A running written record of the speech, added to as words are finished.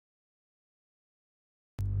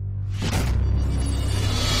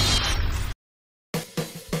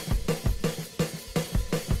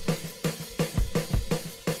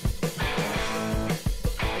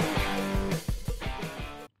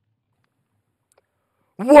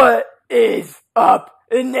What is up,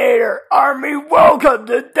 Inator Army? Welcome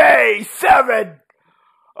to day 7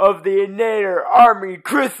 of the Inator Army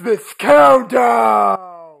Christmas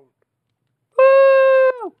Countdown!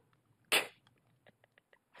 Woo!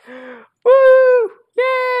 Woo!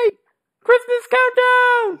 Yay! Christmas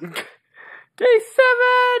Countdown! Day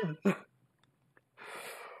 7!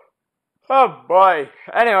 Oh boy.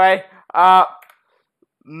 Anyway,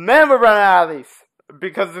 man, we're running out of these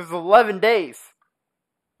because there's 11 days.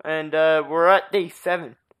 And we're at day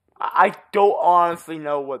 7. I don't honestly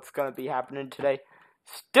know what's gonna be happening today.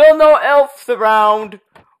 Still no elves around,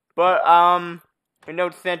 but I know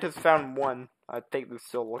Santa's found one. I think they're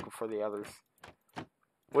still looking for the others,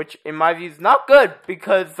 which in my view is not good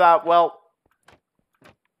because well,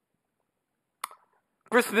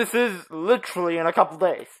 Christmas is literally in a couple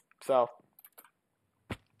days. So,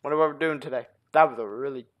 wonder what we're doing today. That was a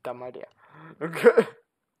really dumb idea.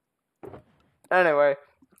 Anyway.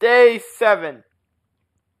 Day 7.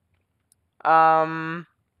 Wow.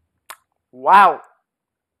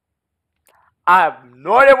 I have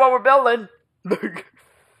no idea what we're building.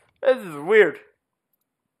 This is weird.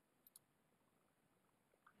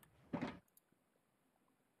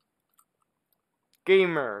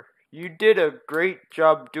 Gamer, you did a great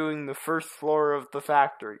job doing the first floor of the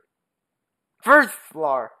factory. First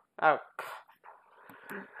floor. Oh,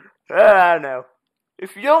 I know.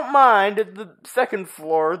 If you don't mind, at the second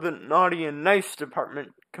floor, the Naughty and Nice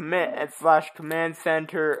department, command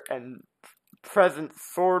center, and present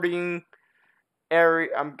sorting area,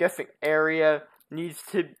 I'm guessing area, needs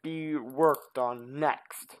to be worked on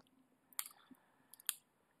next.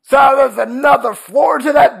 So there's another floor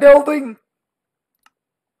to that building?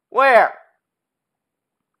 Where?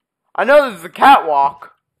 I know there's a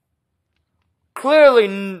catwalk.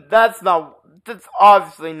 Clearly, that's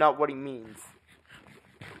obviously not what he means.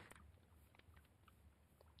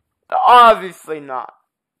 Obviously not.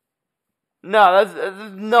 No,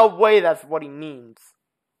 there's no way that's what he means.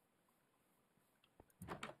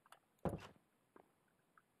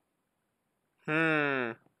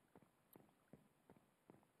 How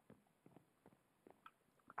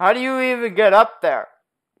do you even get up there?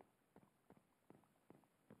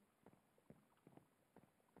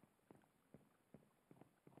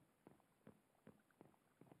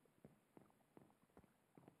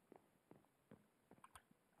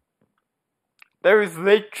 There's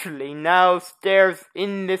literally no stairs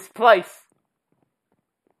in this place.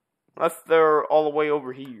 Unless they're all the way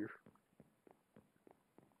over here.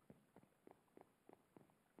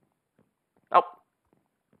 Oh.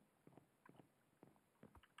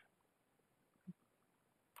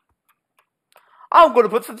 I'm gonna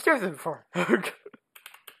put some stairs in for him.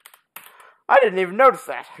 I didn't even notice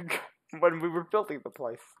that when we were building the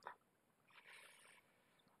place.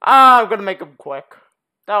 I'm gonna make them quick.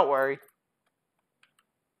 Don't worry.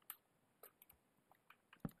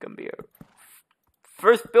 Gonna be a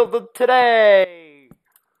first build of today.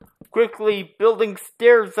 Quickly building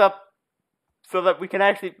stairs up so that we can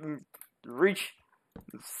actually reach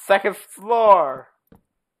the second floor.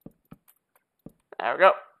 There we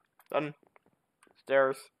go. Done.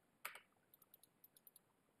 Stairs.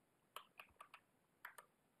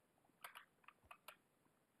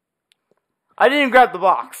 I didn't grab the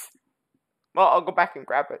box. Well, I'll go back and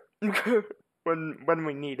grab it when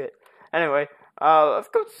we need it. Anyway. Let's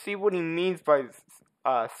go see what he means by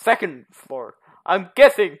second floor. I'm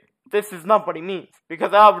guessing this is not what he means,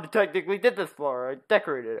 because I already technically did this floor. I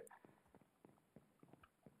decorated it.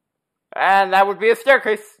 And that would be a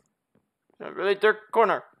staircase. A really dark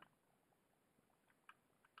corner.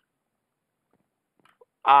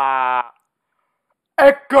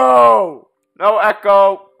 Echo! No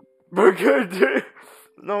echo!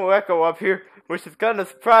 No echo up here, which is kind of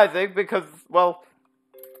surprising because, well,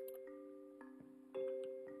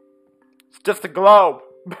 just a globe.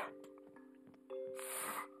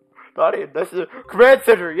 Not even, that's a command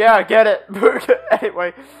center. Yeah, I get it.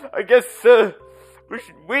 Anyway, I guess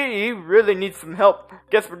we really need some help.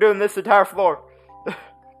 Guess we're doing this entire floor.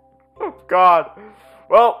 Oh God.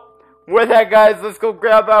 Well, with that, guys, let's go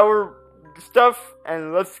grab our stuff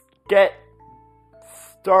and let's get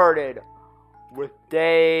started with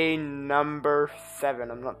day number 7.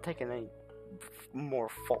 I'm not taking any more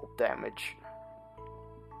fall damage.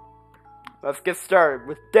 Let's get started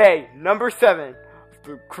with day number 7 of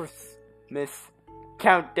the Christmas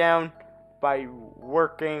Countdown by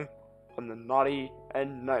working on the Naughty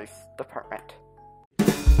and Nice department.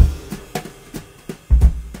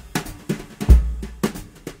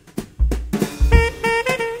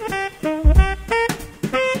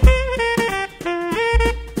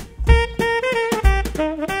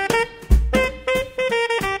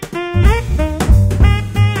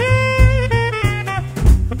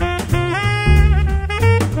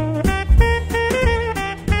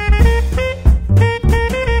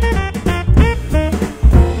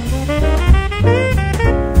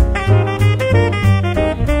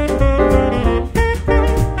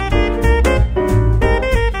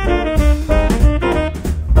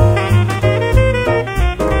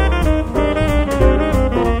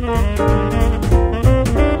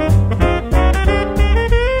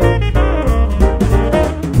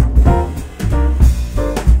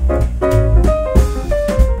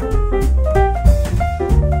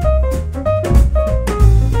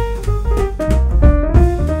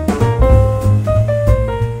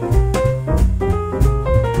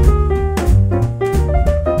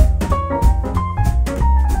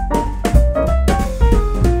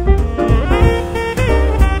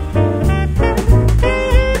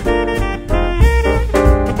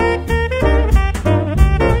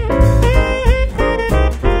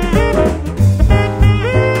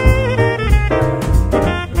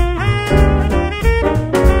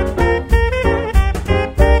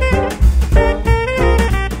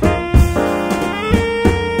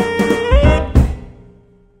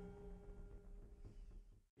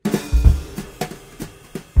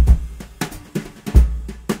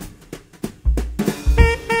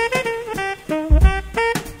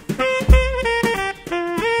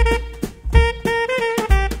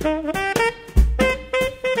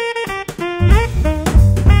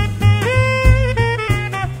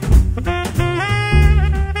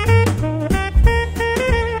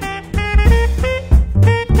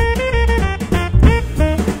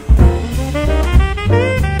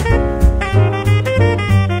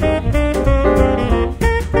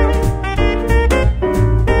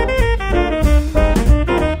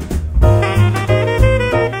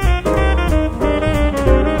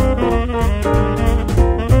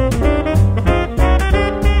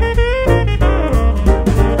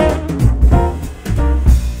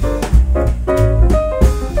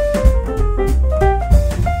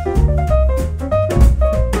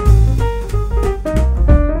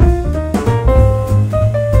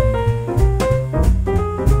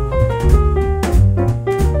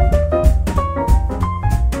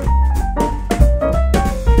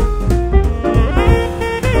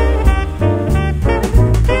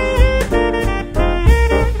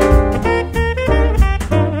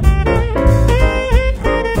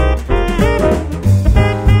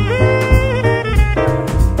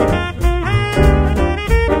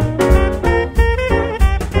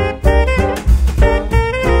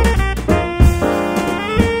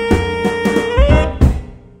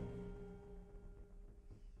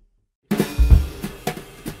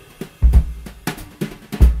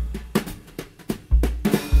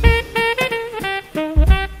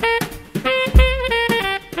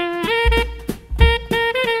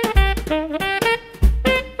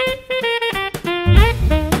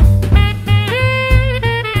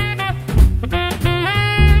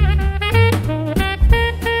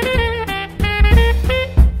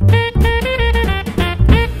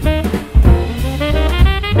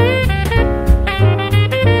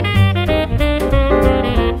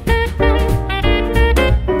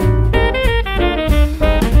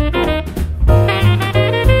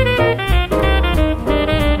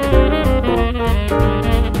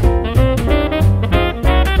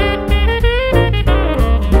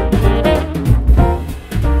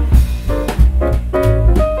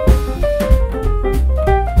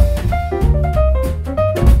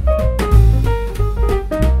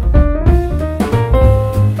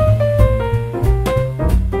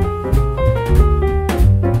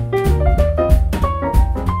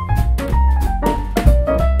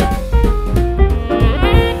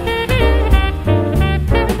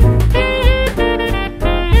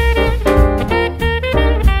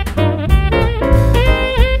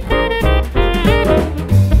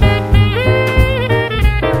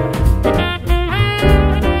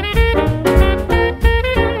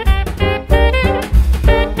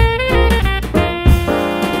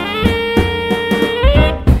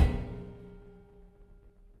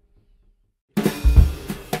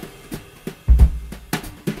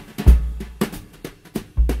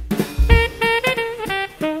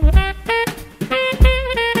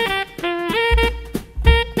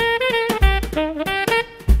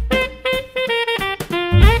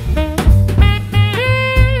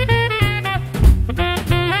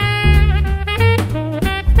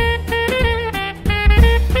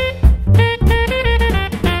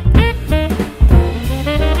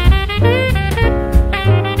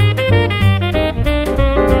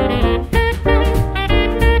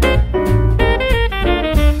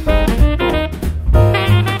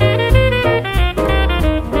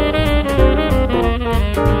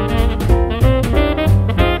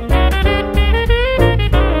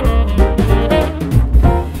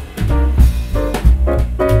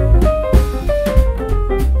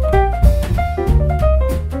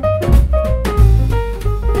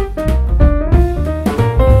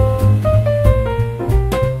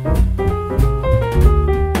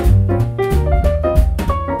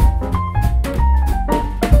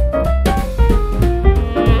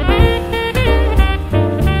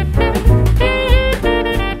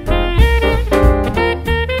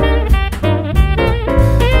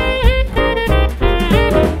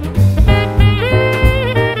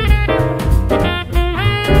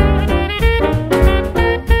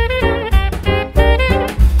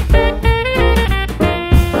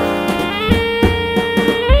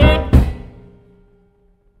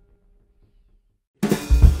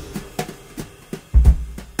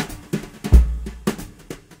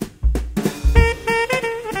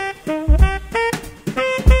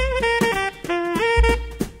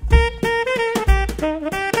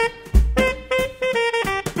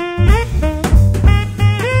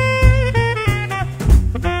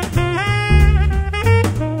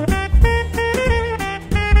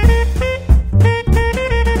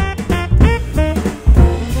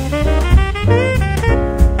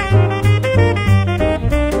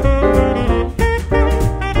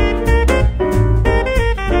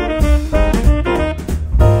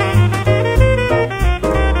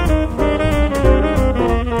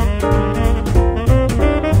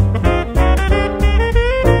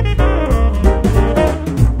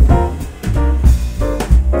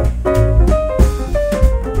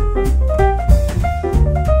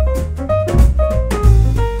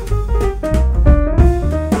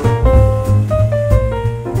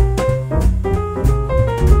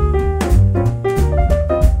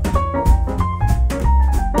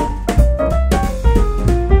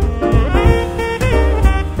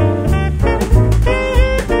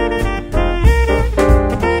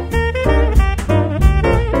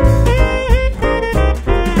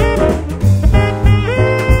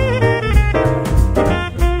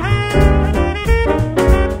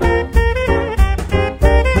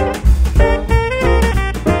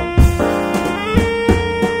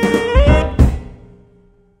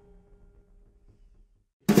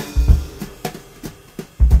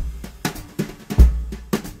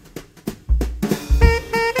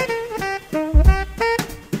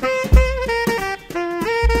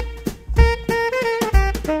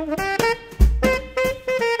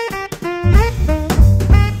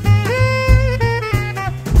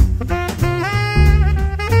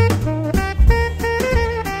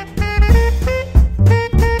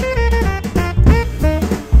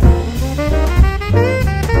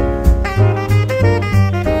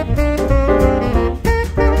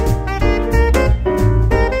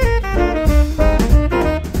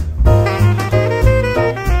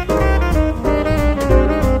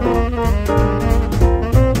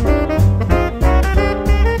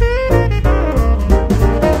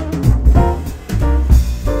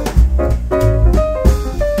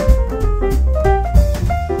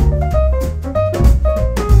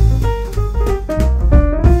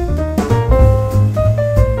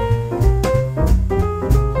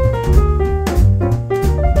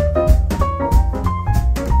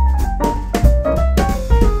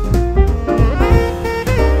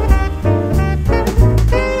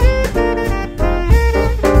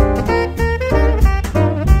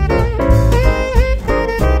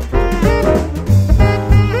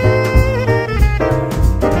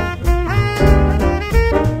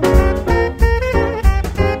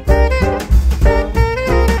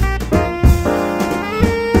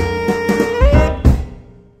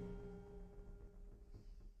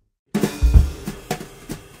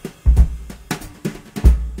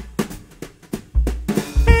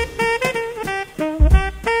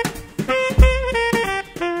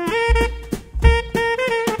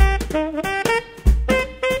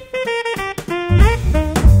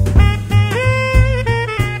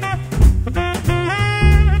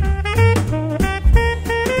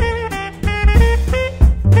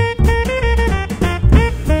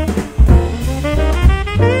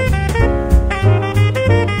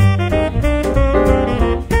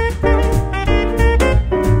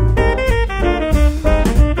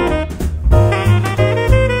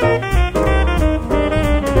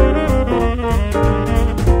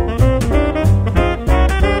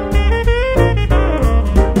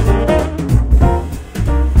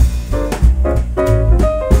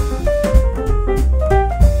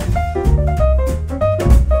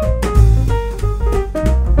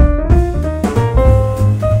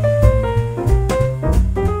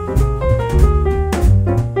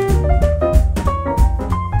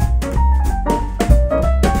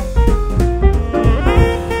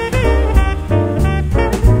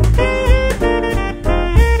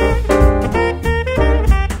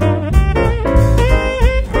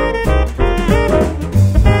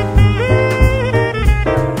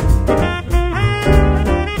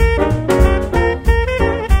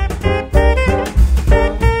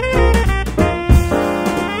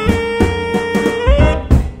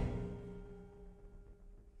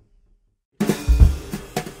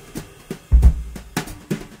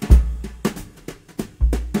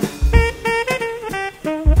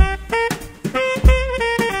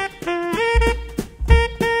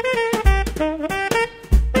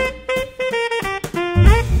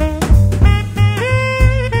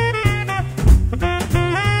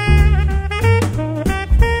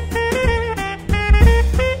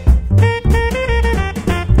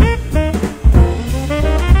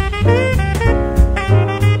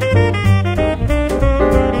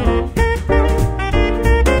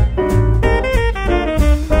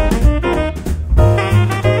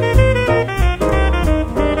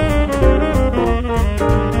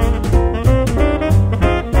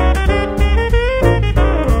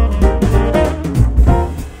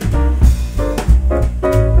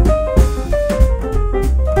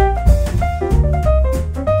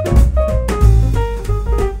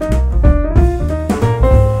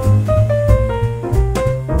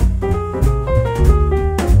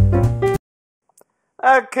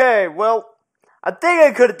 Okay, well, I think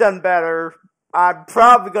I could have done better. I'm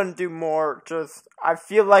probably gonna do more, just, I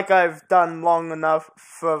feel like I've done long enough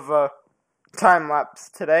for the time-lapse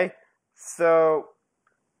today. So,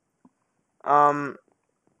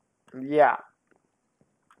 yeah.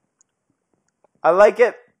 I like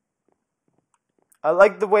it. I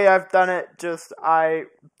like the way I've done it, just, I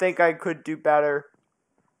think I could do better.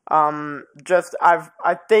 I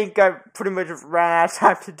think I pretty much ran out of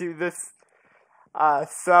time to do this.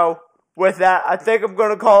 So, with that, I think I'm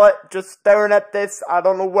gonna call it. Just staring at this. I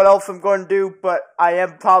don't know what else I'm gonna do, but I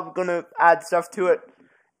am probably gonna add stuff to it.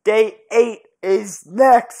 Day 8 is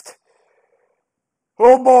next.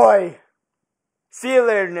 Oh boy. See you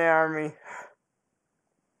later, Naomi.